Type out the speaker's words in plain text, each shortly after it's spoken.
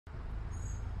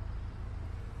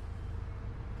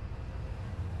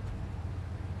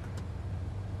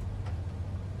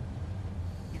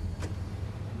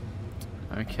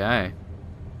Okay.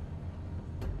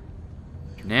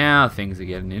 Now things are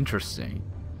getting interesting.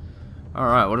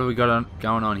 Alright, what have we got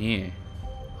going on here?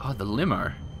 Oh, the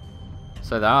limo.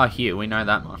 So they are here, we know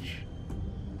that much.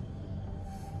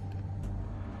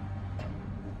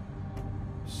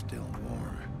 Still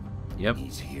warm. Yep.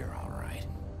 He's here, alright.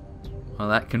 Well,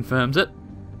 that confirms it.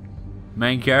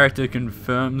 Main character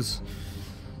confirms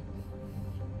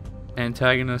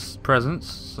antagonist's presence,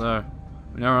 so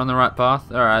we know we're on the right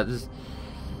path. Alright, there's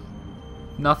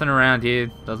nothing around here,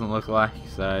 doesn't look like,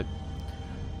 so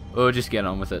we'll just get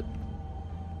on with it.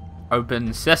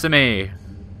 Open sesame!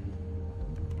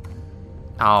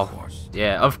 Oh,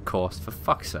 yeah, of course, for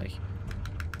fuck's sake.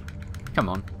 Come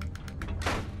on.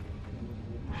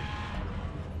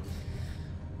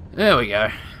 There we go.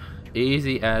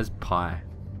 Easy as pie.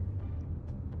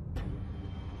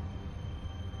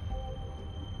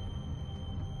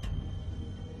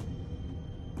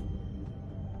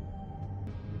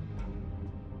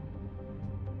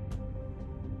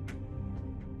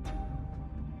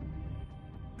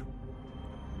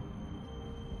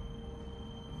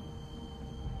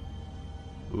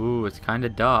 Ooh, it's kinda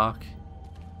dark.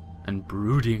 And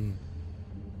brooding.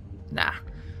 Nah.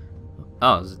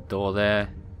 Oh, there's a door there.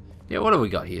 Yeah, what have we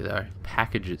got here though?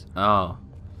 Packages. Oh.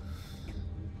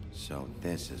 So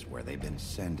this is where they've been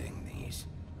sending these.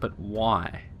 But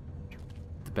why?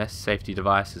 The best safety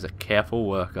device is a careful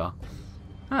worker.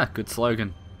 Ah, good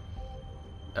slogan.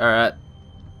 Alright.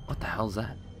 What the hell's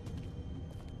that?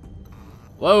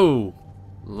 Whoa!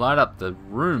 Light up the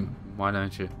room, why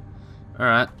don't you?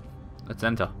 Alright. Let's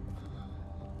enter.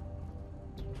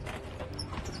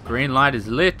 Green light is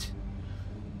lit.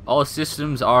 All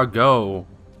systems are go.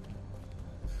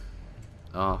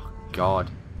 Oh, God.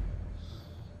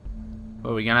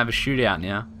 Well, we're gonna have a shootout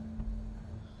now.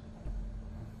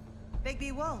 Big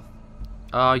B Wolf.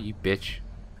 Oh, you bitch.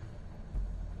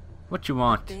 What you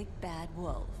want? Big bad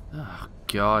wolf. Oh,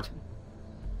 God.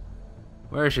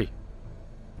 Where is she?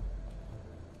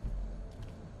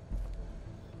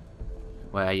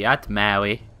 Where you at,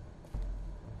 Maui?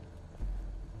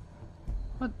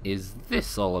 What is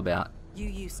this all about? You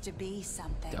used to be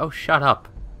something. Oh, shut up.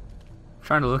 I'm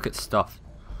trying to look at stuff.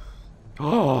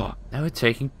 Oh, they were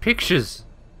taking pictures.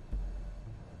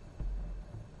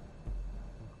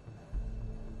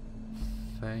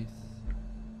 Faith.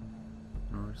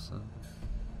 Marissa.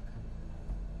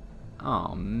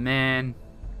 Oh, man.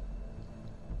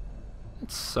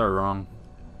 It's so wrong.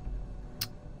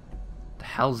 The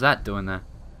hell's that doing there?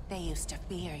 They used to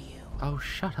fear you. Oh,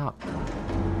 shut up.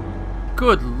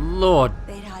 Good Lord.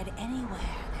 They'd hide anywhere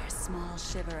their small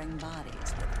shivering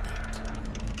bodies would fit.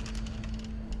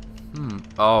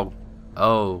 Oh.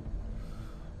 Oh.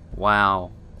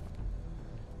 Wow.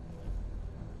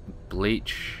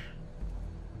 Bleach.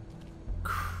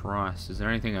 Christ. Is there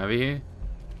anything over here?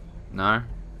 No?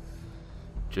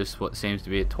 Just what seems to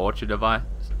be a torture device?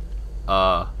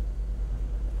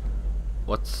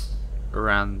 What's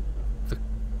around the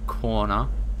corner?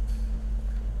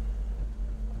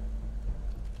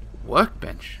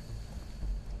 Workbench.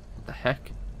 What the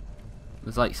heck?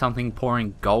 There's like something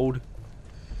pouring gold.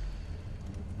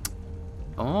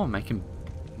 Oh, making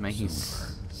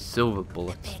silver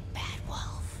bullets. Big bad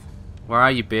wolf. Where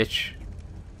are you, bitch?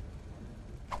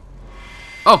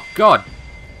 Oh God!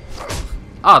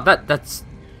 Oh, that's.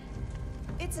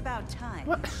 It's about time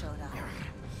What? you showed up.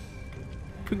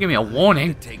 Could give me a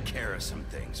warning. Take care of some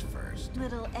things first.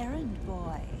 Little errand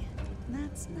boy.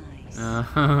 That's nice.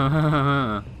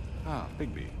 Uh, Ah,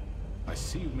 Bigby. I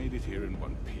see you made it here in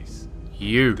one piece. I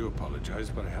you. do apologize,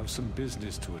 but I have some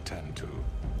business to attend to.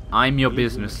 I'm your Leave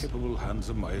it in the business. capable hands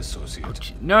of my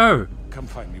associate. No. Come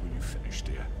find me when you finish,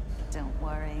 dear. Don't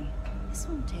worry. This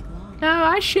won't take long. No,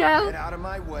 I shall. Get out of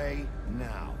my way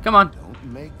now. Come on.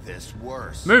 Don't make this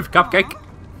worse. Move, cupcake. Aw,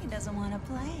 he doesn't want to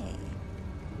play.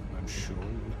 I'm sure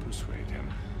you'll persuade him.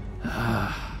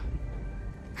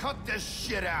 Cut this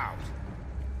shit out.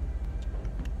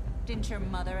 Didn't your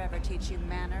mother ever teach you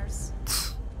manners? Or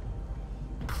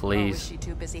was Please. she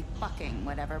too busy fucking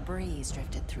whatever breeze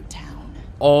drifted through town?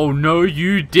 Oh no,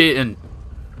 you didn't.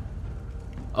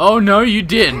 Oh no, you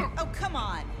didn't. Oh, come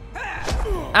on!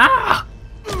 Ah!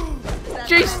 Is that Jeez.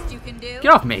 the best you can do?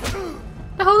 Get off me.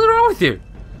 What the hell is wrong with you?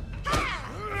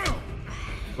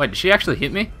 Wait, did she actually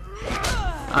hit me?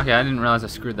 Okay, I didn't realize I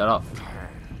screwed that up.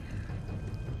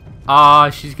 Ah,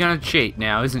 she's gonna cheat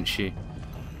now, isn't she?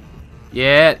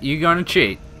 Yeah, you're gonna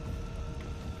cheat.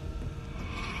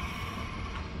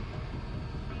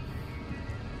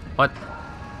 What?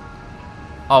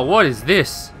 Oh, what is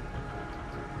this?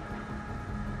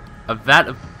 A vat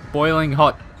of boiling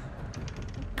hot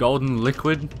golden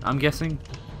liquid, I'm guessing?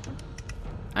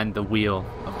 And the wheel.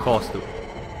 Of course the...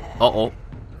 Uh-oh.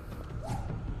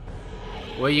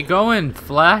 Where you going,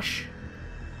 Flash?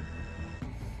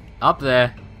 Up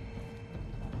there.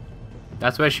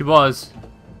 That's where she was.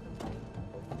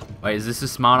 Wait, is this a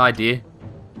smart idea?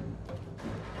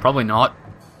 Probably not.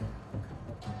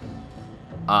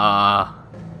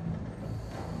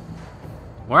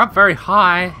 We're up very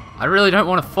high. I really don't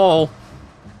want to fall.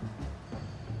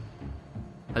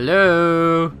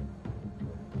 Hello?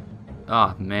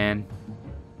 Oh, man.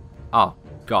 Oh,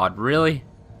 God, really?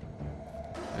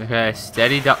 Okay,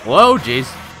 steady duck. Whoa, jeez.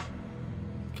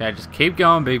 Okay, just keep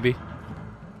going, Bigby.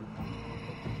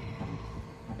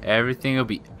 Everything will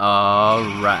be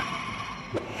alright.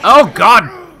 Oh, God!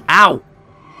 Ow!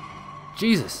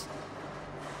 Jesus.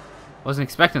 Wasn't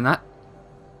expecting that.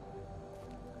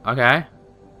 Okay.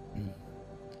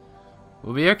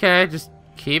 We'll be okay. Just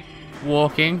keep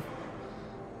walking.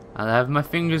 I'll have my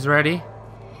fingers ready.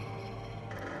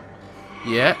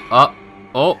 Yeah.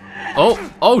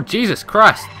 Oh, Jesus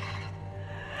Christ.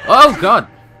 Oh, God.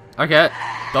 Okay.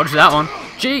 Dodge that one.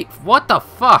 Gee, what the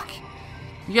fuck?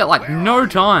 You get like no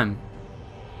time.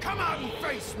 Come out and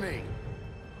face me.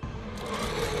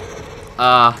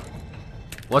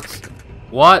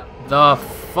 What the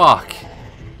fuck?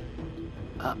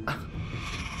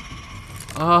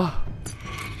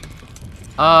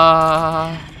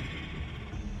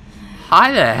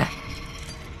 Hi there.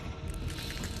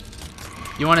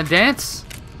 You wanna dance?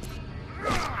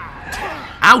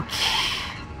 Ouch!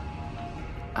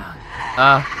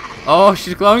 Oh,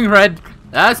 she's glowing red.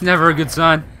 That's never a good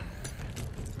sign.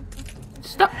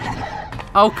 Stop.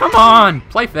 Oh, come on.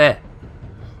 Play fair.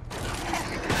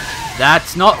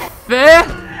 That's not fair.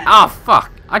 Oh,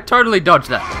 fuck. I totally dodged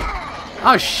that.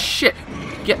 Oh, shit.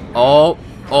 Oh,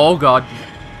 God.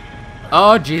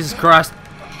 Oh, Jesus Christ.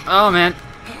 Oh, man.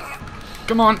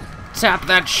 Come on. Tap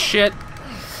that shit.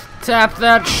 Tap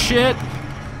that shit.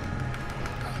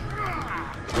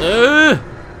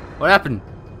 What happened?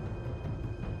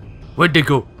 Where'd they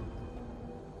go?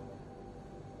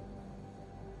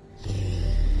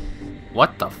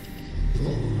 What the f...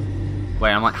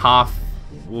 Wait, I'm like half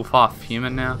wolf, half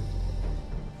human now?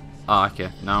 Oh, okay.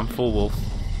 No, I'm full wolf.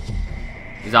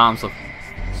 His arms look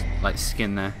like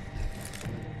skin there.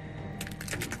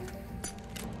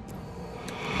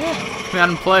 Yeah, come out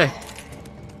and play.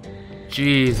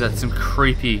 Jeez, that's some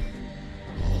creepy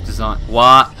design.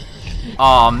 What?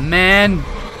 Oh, man.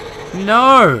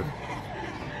 No.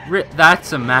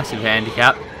 That's a massive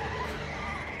handicap.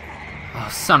 Oh,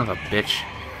 son of a bitch.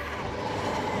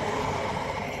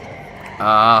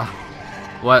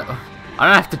 What? I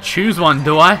don't have to choose one,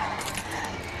 do I?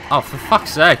 Oh, for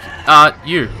fuck's sake.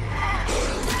 You.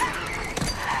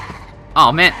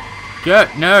 Oh, man. Go.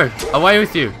 No. Away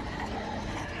with you.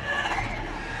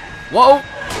 Whoa.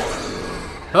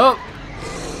 Oh.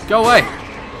 Go away.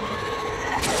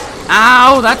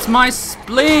 Ow, that's my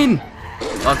spleen.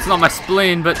 Well, it's not my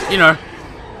spleen, but, you know.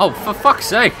 Oh, for fuck's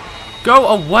sake. Go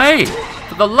away.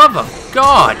 For the love of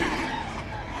God.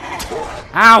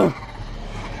 Ow.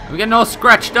 I'm getting all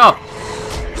scratched up.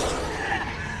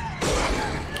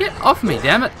 Get off me,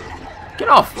 damn it. Get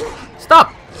off.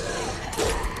 Stop.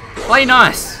 Play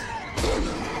nice.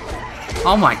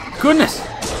 Oh my goodness.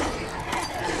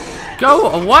 Go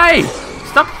away.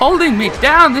 Stop holding me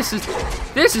down. This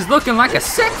is looking like a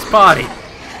sex party.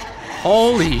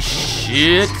 Holy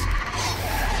shit.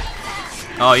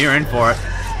 Oh, you're in for it.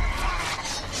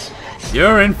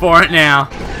 You're in for it now.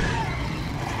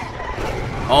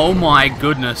 Oh my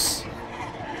goodness.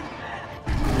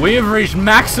 We have reached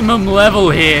maximum level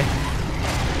here.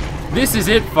 This is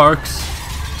it, folks.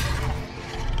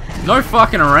 No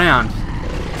fucking around.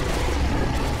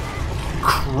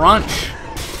 Crunch.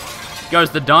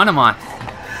 Goes the dynamite.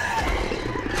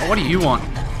 Oh, what do you want?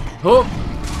 Oh.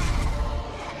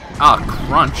 Ah,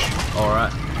 crunch.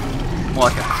 Alright. More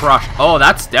like a crush. Oh,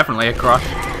 that's definitely a crush.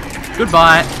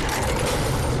 Goodbye.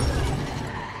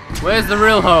 Where's the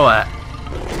real hoe at?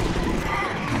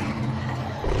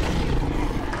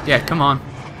 Yeah, come on.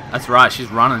 That's right, she's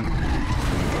running.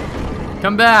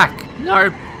 Come back.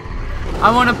 No. I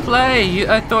want to play.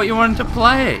 I thought you wanted to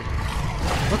play.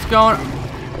 What's going on?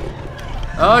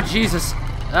 Oh, Jesus.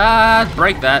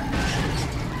 Break that.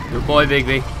 Good boy,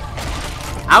 Bigby.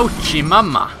 Ouchie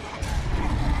mama.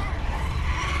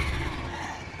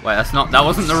 Wait, that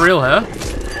wasn't the real her.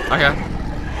 Okay.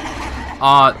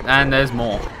 Oh, and there's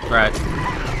more. Great.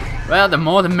 Well, the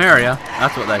more the merrier.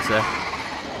 That's what they say.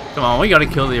 Come on, we gotta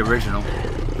kill the original.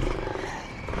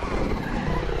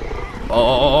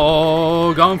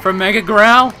 Oh, going for a mega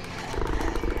growl?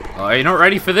 Oh, you're not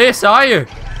ready for this, are you?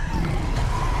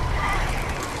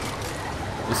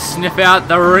 The sniff out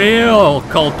the real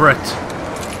culprit.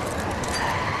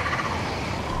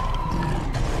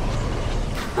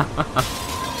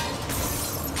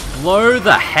 Blow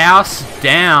the house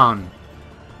down.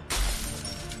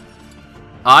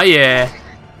 Oh yeah.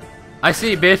 I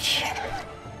see, bitch.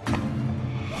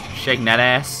 Shaking that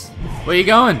ass. Where you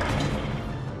going?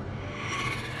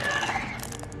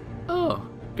 Oh,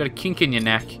 got a kink in your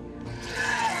neck.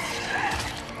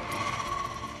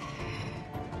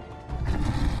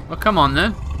 Well, come on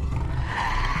then.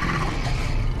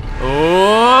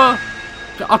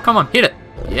 Oh, come on, hit it.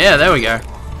 Yeah, there we go.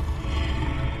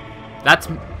 That's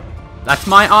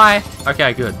my eye.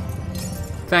 Okay, good.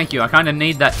 Thank you. I kind of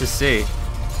need that to see.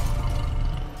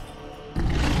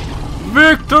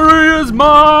 Victory is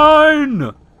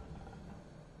mine.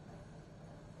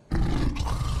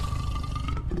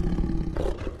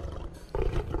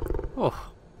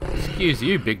 Oh, excuse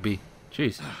you, Bigby.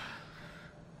 Jeez.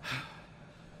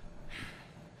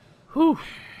 Whew.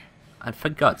 And for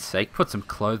God's sake, put some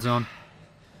clothes on.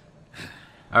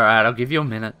 Alright, I'll give you a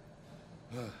minute.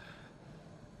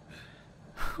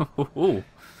 Well,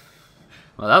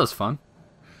 that was fun.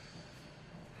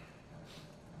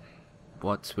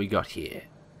 What's we got here?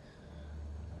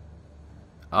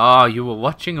 Oh, you were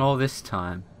watching all this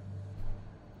time.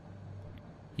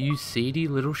 You seedy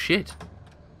little shit.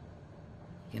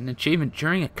 Get an achievement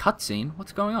during a cutscene?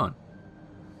 What's going on?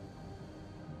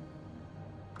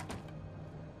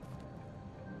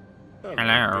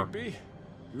 Hello. Bigby.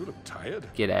 You look tired.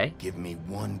 G'day. Give me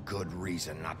one good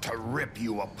reason not to rip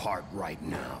you apart right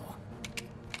now.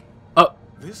 Oh,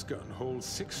 This gun holds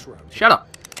 6 rounds. shut up.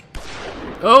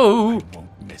 Oh. I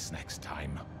won't miss next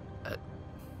time.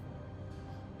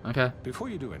 Okay. Before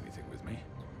you do anything with me,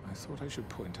 I thought I should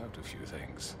point out a few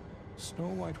things. Snow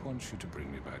White wants you to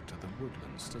bring me back to the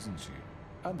woodlands, doesn't she?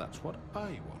 And that's what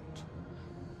I want.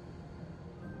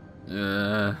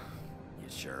 You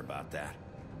sure about that?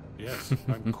 Yes,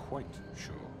 I'm quite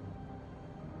sure.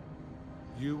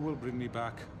 You will bring me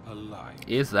back alive.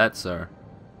 Is that so?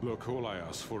 Look, all I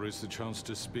ask for is the chance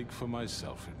to speak for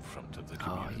myself in front of the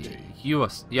Oh, community. you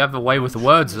have a way with the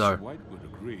words, Mr. though. White would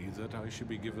agree that I should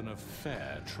be given a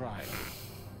fair trial.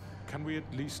 Can we at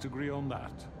least agree on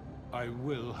that? I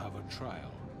will have a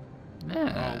trial.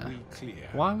 Yeah. Are we clear?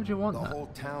 Why would you want The that? whole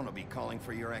town will be calling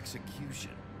for your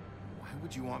execution. Why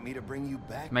would you want me to bring you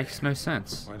back? Makes no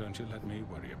sense. Why don't you let me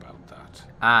worry about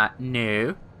that?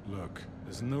 No. Look,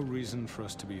 there's no reason for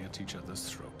us to be at each other's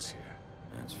throats here.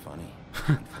 That's funny.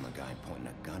 Coming from a guy pointing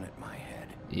a gun at my head.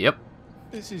 Yep.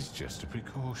 This is just a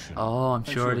precaution. Oh, I'm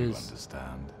sure it you is.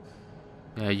 Understand.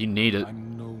 Yeah, you need it.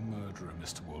 I'm no murderer,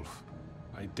 Mr. Wolf.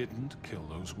 I didn't kill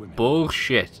those women.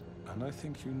 Bullshit. And I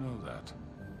think you know that.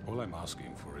 All I'm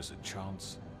asking for is a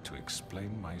chance to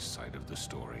explain my side of the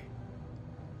story.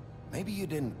 Maybe you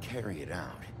didn't carry it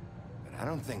out, but I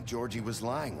don't think Georgie was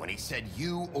lying when he said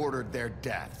you ordered their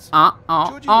deaths.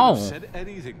 Georgie would have said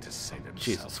anything to save himself.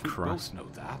 Jesus We Christ. both know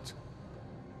that.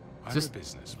 I'm Just- a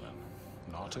businessman,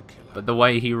 not a killer. But the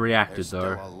way he reacted, There's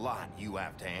though. still a lot you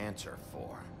have to answer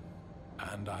for.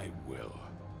 And I will,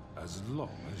 as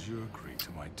long as you agree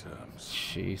to my terms.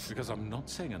 Jeez. Because I'm not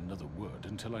saying another word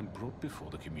until I'm brought before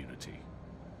the community.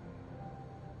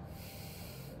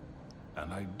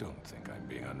 And I don't think I'm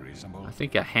being unreasonable. I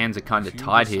think our hands are kind of If you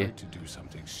tied decide here. to do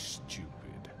something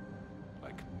stupid,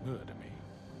 like murder me,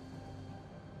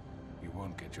 you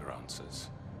won't get your answers.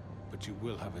 But you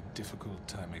will have a difficult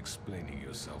time explaining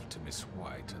yourself to Miss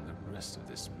White and the rest of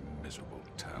this miserable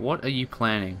town. What are you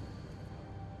planning?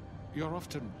 You're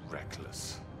often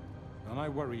reckless. And I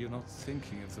worry you're not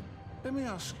thinking of the... Let me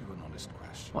ask you an honest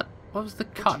question. What? What was the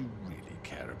What cut? do you really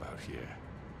care about here?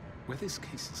 Where this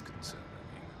case is concerned,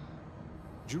 I mean.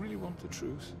 Do you really want the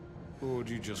truth? Or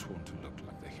do you just want to look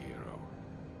like the hero?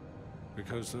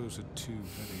 Because those are two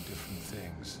very different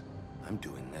things. I'm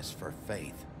doing this for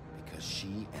Faith, because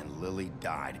she and Lily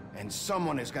died, and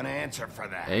someone is going to answer for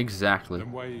that. Exactly.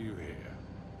 Then why are you here?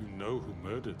 You know who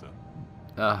murdered them.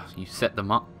 You set them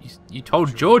up. You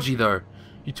told Georgie, though.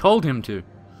 You told him to.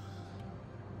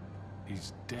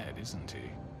 He's dead, isn't he?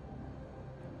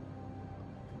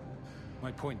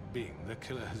 My point being, the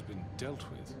killer has been dealt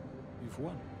with. You've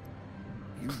won.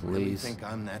 You really Please. think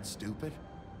I'm that stupid?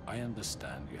 I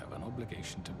understand you have an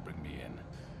obligation to bring me in,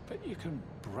 but you can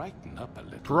brighten up a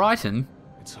little. Brighton?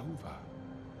 It's over.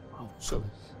 Oh, So,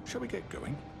 shall we get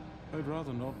going? I'd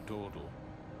rather not dawdle.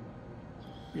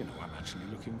 You know, I'm actually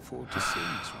looking forward to seeing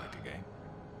Miss White again.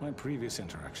 My previous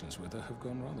interactions with her have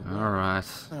gone rather well. alright.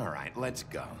 All right, let's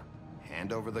go.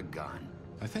 Hand over the gun.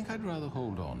 I think I'd rather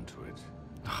hold on to it,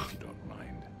 if you don't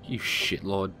mind. You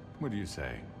shitlord. What do you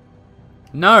say?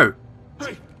 No!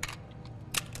 Hey!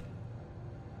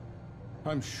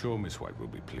 I'm sure Miss White will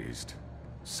be pleased.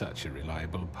 Such a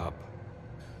reliable pup.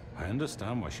 I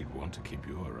understand why she'd want to keep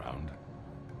you around.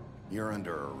 You're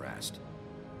under arrest.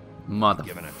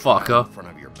 Given a trial Motherfucker. in front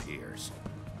of your peers.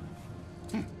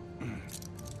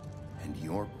 And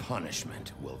your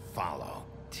punishment will follow.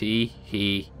 He.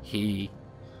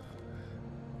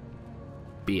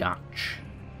 Biatch.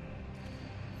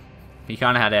 He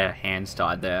kind of had our hands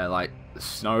tied there. Like,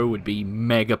 Snow would be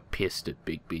mega pissed at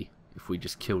Bigby if we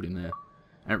just killed him there.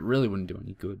 And it really wouldn't do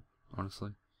any good,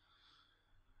 honestly.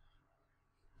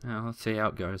 Now, let's see how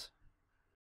it goes.